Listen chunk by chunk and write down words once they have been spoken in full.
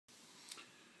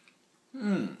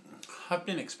I've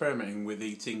been experimenting with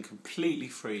eating completely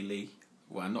freely.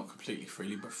 Well, not completely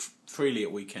freely, but freely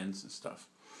at weekends and stuff.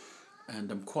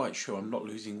 And I'm quite sure I'm not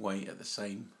losing weight at the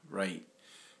same rate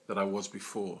that I was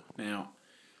before. Now,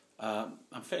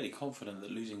 I'm fairly confident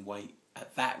that losing weight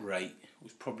at that rate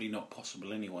was probably not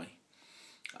possible anyway.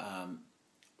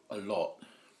 A lot,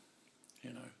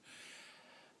 you know.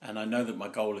 And I know that my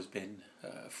goal has been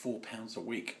 4 pounds a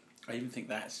week. I even think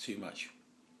that's too much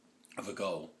of a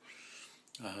goal.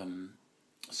 I'm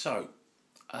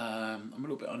a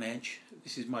little bit on edge.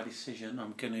 This is my decision.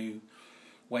 I'm going to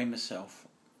weigh myself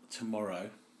tomorrow,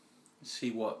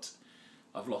 see what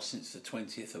I've lost since the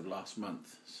 20th of last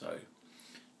month. So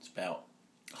it's about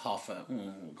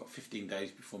I've got 15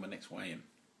 days before my next weigh-in.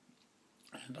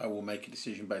 And I will make a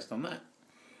decision based on that,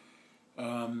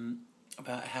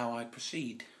 about how I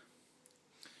proceed.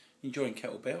 Enjoying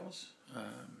kettlebells.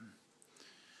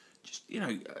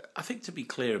 I think to be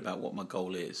clear about what my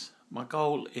goal is. My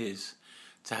goal is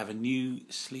to have a new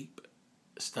sleep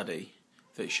study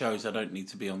that shows I don't need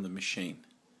to be on the machine.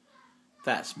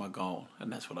 That's my goal,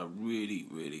 and that's what I really,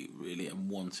 really, really am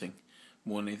wanting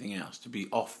more than anything else, to be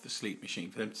off the sleep machine,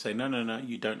 for them to say, no,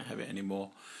 you don't have it anymore,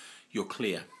 you're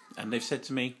clear. And they've said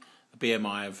to me a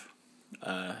BMI of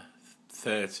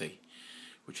 30,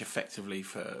 which effectively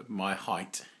for my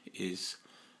height is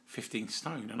 15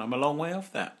 stone, and I'm a long way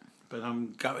off that, but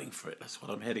I'm going for it. That's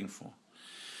what I'm heading for.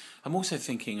 I'm also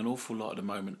thinking an awful lot at the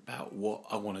moment about what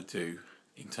I want to do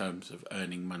in terms of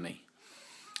earning money.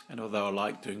 And although I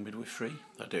like doing midwifery,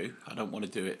 I don't want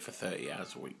to do it for 30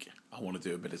 hours a week. I want to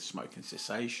do a bit of smoking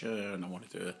cessation, I want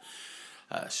to do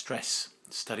a stress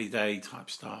study day type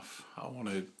stuff. I want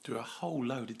to do a whole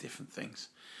load of different things.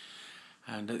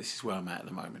 And this is where I'm at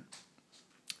the moment.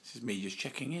 This is me just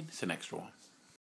checking in. It's an extra one.